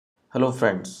Hello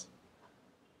friends,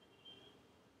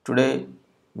 today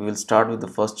we will start with the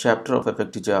first chapter of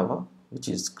effective Java, which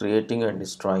is creating and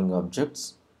destroying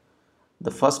objects.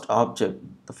 The first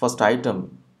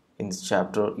item in this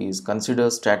chapter is consider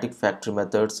static factory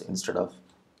methods instead of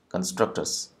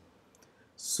constructors.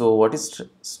 So what is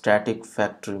static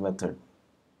factory method?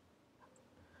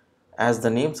 As the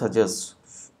name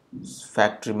suggests,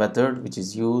 factory method which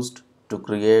is used to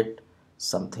create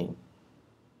something.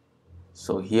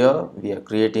 So here we are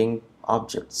creating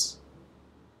objects.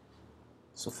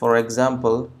 So for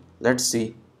example, let's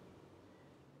see,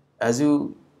 as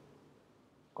you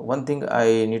one thing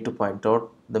I need to point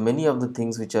out, the many of the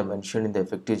things which are mentioned in the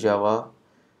effective Java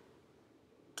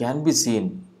can be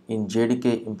seen in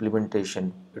JDK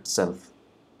implementation itself.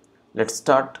 Let's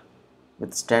start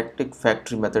with static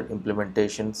factory method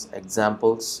implementations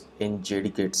examples in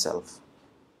JDK itself.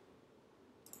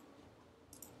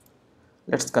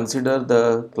 Let's consider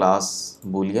the class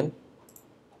Boolean.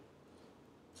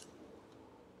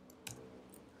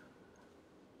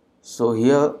 So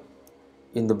here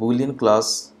in the Boolean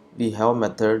class we have a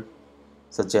method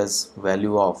such as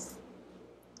valueOf.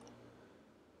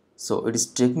 So it is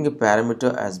taking a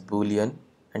parameter as Boolean,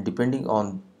 and depending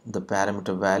on the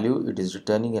parameter value it is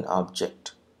returning an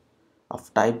object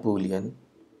of type Boolean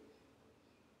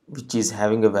which is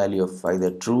having a value of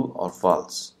either true or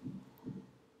false.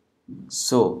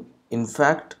 So in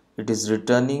fact it is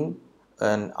returning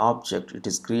an object, it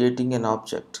is creating an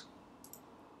object.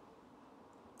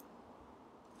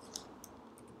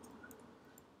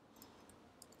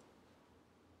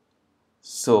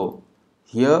 So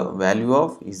here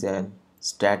valueOf is a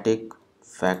static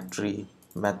factory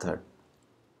method.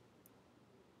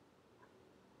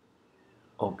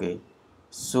 Okay,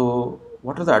 so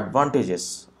what are the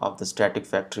advantages of the static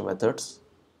factory methods?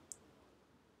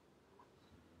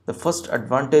 The first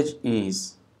advantage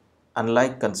is,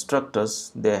 unlike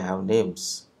constructors, they have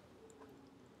names.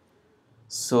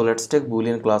 So let's take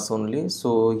Boolean class only.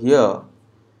 So here,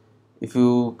 if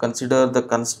you consider the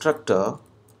constructor,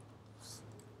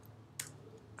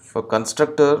 for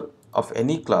constructor of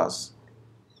any class,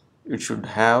 it should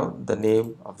have the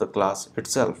name of the class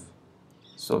itself.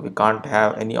 So we can't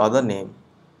have any other name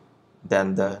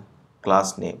than the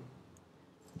class name.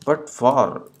 But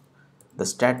for the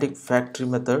static factory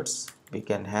methods, we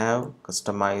can have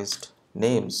customized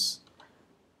names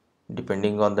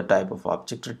depending on the type of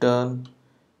object return,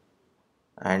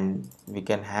 and we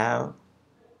can have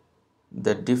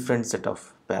the different set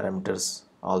of parameters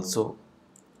also.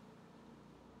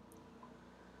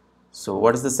 So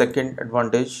what is the second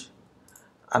advantage?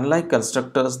 Unlike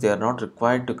constructors, they are not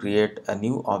required to create a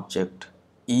new object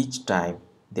each time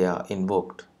they are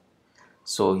invoked.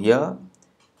 So here,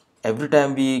 every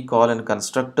time we call a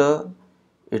constructor,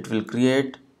 it will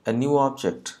create a new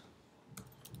object.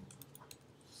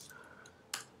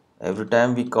 Every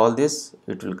time we call this,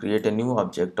 it will create a new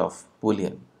object of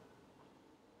Boolean.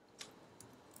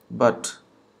 But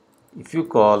if you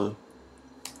call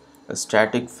a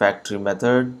static factory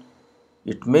method,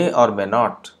 it may or may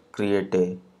not create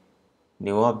a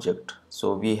new object.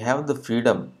 So we have the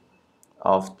freedom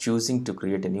of choosing to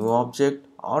create a new object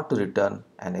or to return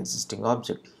an existing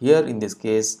object. Here in this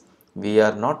case, we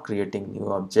are not creating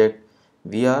new object,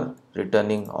 we are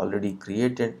returning already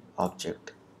created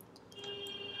object.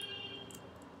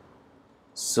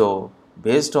 So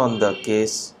based on the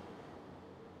case,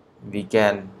 we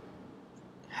can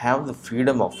have the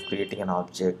freedom of creating an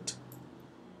object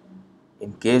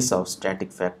in case of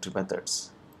static factory methods.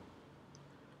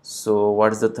 So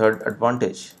what is the third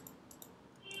advantage?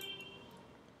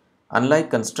 Unlike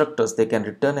constructors, they can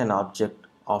return an object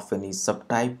of any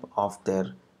subtype of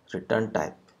their return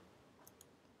type.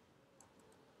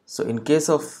 So in case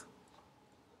of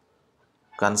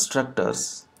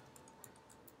constructors,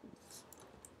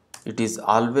 it is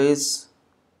always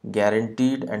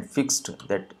guaranteed and fixed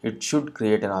that it should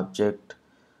create an object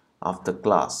of the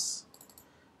class.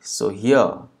 So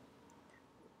here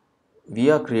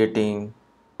we are creating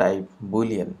type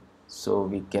Boolean, so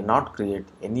we cannot create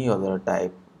any other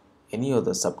type, any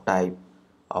other subtype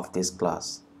of this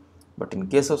class. But in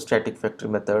case of static factory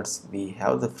methods, we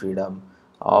have the freedom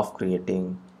of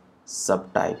creating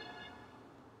subtype,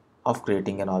 of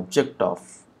creating an object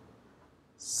of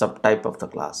subtype of the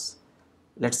class.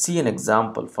 Let's see an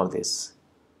example for this.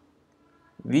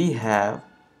 We have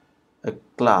a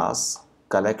class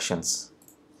collections.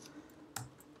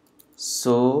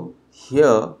 So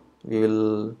here we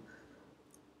will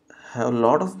have a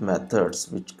lot of methods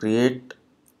which create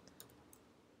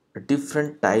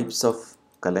different types of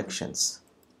collections.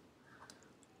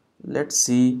 Let's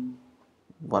see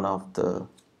one of the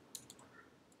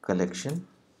collection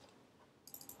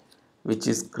which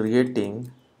is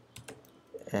creating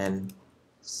an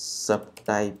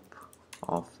subtype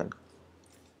of a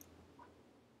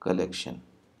collection.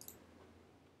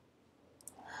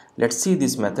 Let's see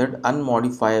this method,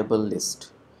 unmodifiable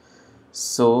list.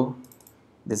 So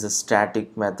this is a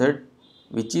static method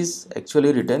which is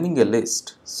actually returning a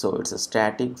list. So it's a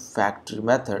static factory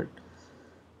method.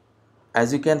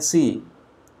 As you can see,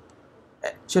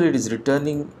 actually it is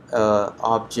returning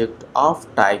object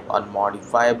of type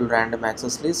unmodifiable random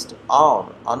access list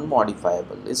or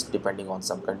unmodifiable list depending on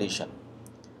some condition.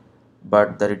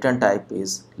 But the return type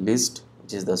is list,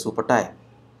 which is the super type.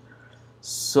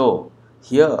 So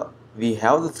here we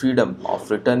have the freedom of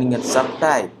returning a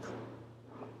subtype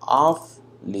of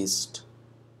list.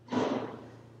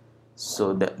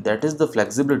 So that is the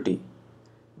flexibility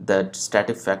that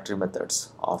static factory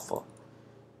methods offer.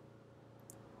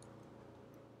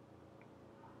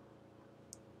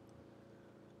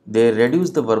 They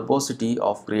reduce the verbosity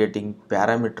of creating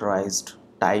parameterized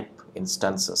type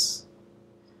instances.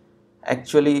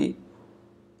 Actually,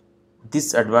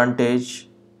 this advantage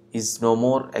is no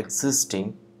more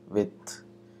existing with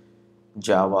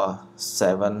Java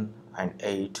 7 and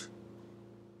 8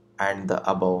 and the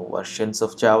above versions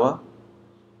of Java,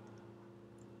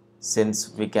 since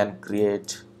we can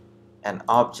create an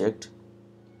object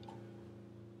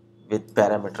with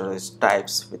parameterized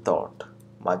types without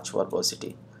much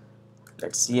verbosity.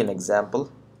 Let's see an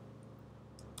example.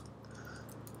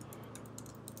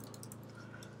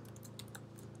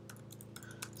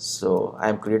 So I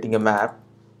am creating a map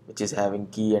which is having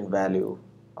key and value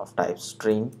of type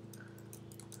string.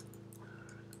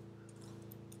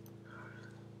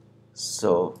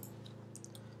 So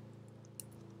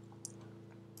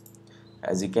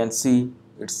as you can see,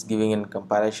 it's giving a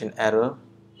compilation error.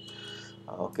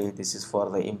 Okay, this is for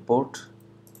the import.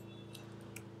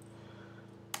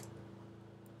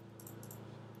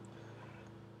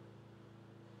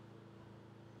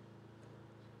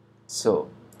 So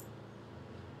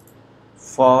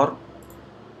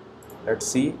let's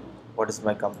see what is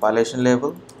my compilation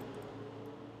level.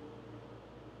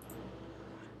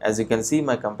 As you can see,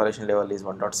 my compilation level is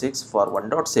 1.6. For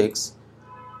 1.6,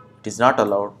 it is not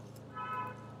allowed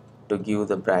to give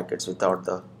the brackets without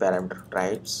the parameter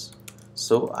types.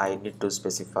 So I need to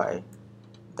specify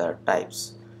the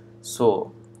types.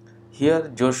 So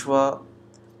here Joshua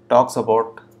talks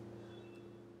about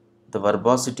the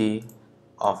verbosity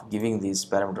of giving these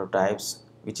parameter types,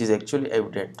 which is actually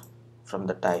evident from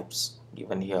the types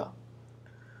given here.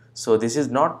 So this is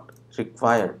not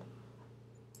required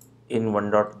in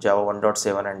Java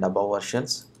 1.7 and above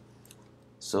versions.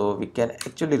 So we can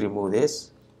actually remove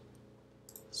this.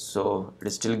 So it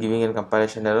is still giving a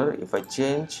compilation error. If I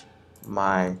change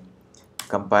my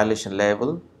compilation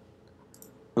level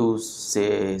to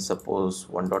say suppose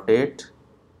 1.8,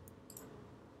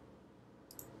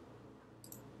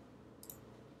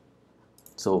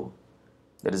 so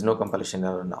there is no compilation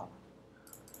error now.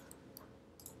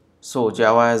 So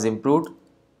Java has improved.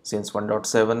 Since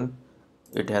 1.7,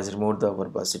 it has removed the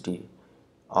verbosity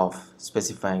of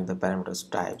specifying the parameters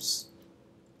types.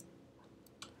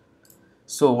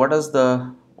 So what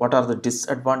are the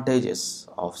disadvantages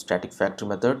of static factory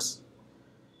methods?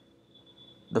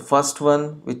 The first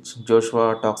one which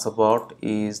Joshua talks about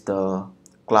is the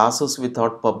classes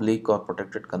without public or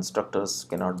protected constructors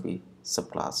cannot be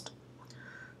subclassed.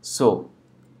 So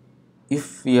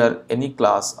if we are any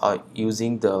class are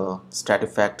using the static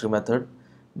factory method,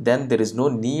 then there is no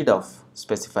need of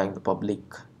specifying the public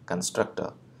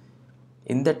constructor.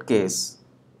 In that case,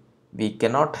 we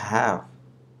cannot have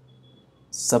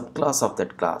subclass of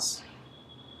that class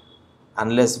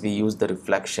unless we use the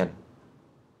reflection.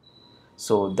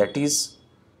 So that is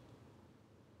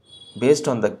based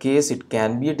on the case, it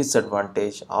can be a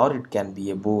disadvantage or it can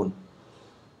be a boon.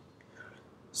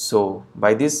 So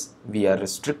by this we are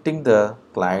restricting the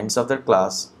clients of that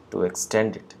class to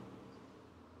extend it.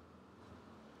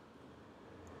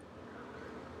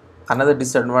 Another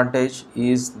disadvantage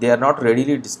is they are not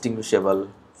readily distinguishable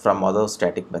from other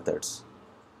static methods.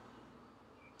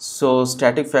 So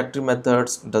static factory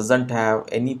methods doesn't have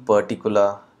any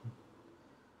particular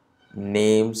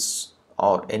names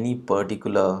or any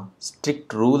particular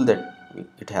strict rule that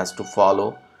it has to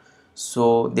follow.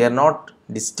 So they are not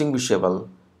distinguishable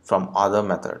from other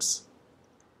methods.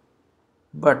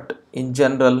 But in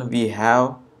general, we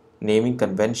have naming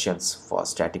conventions for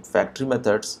static factory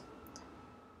methods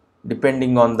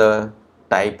depending on the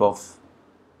type of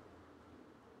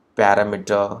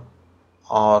parameter,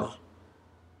 or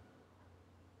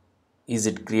is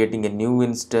it creating a new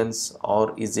instance,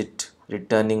 or is it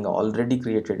returning already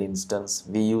created instance,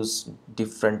 we use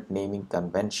different naming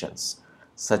conventions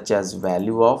such as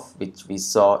valueOf, which we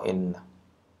saw in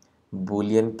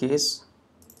Boolean case,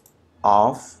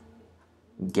 of,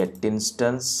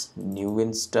 getInstance,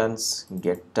 newInstance,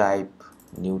 getType,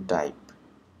 newType.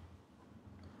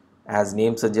 As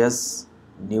name suggests,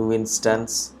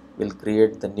 newInstance will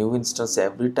create the new instance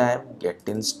every time.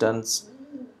 getInstance,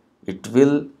 it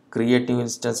will create new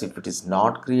instance if it is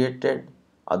not created,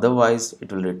 otherwise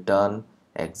it will return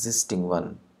existing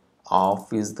one.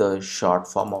 Of is the short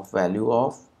form of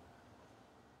valueOf.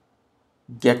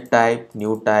 getType,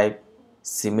 newType,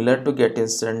 similar to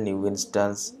getInstance,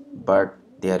 newInstance, but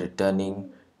they are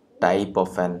returning type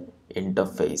of an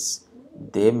interface.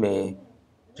 They may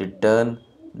return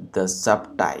the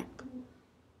subtype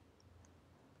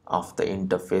of the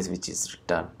interface which is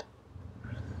returned.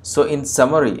 So in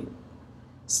summary,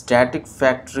 static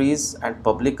factories and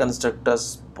public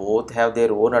constructors both have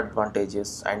their own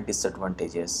advantages and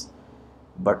disadvantages,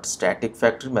 but static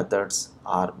factory methods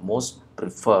are most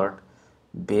preferred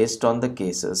based on the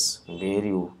cases where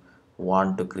you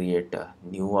want to create a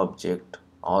new object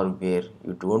or where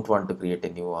you don't want to create a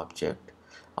new object,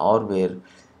 or where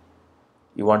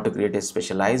you want to create a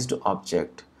specialized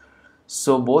object.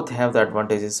 So both have the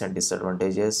advantages and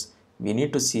disadvantages. We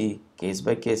need to see case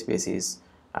by case basis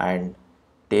and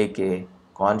take a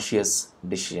conscious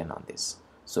decision on this.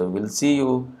 So we'll see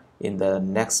you in the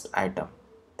next item.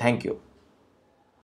 Thank you.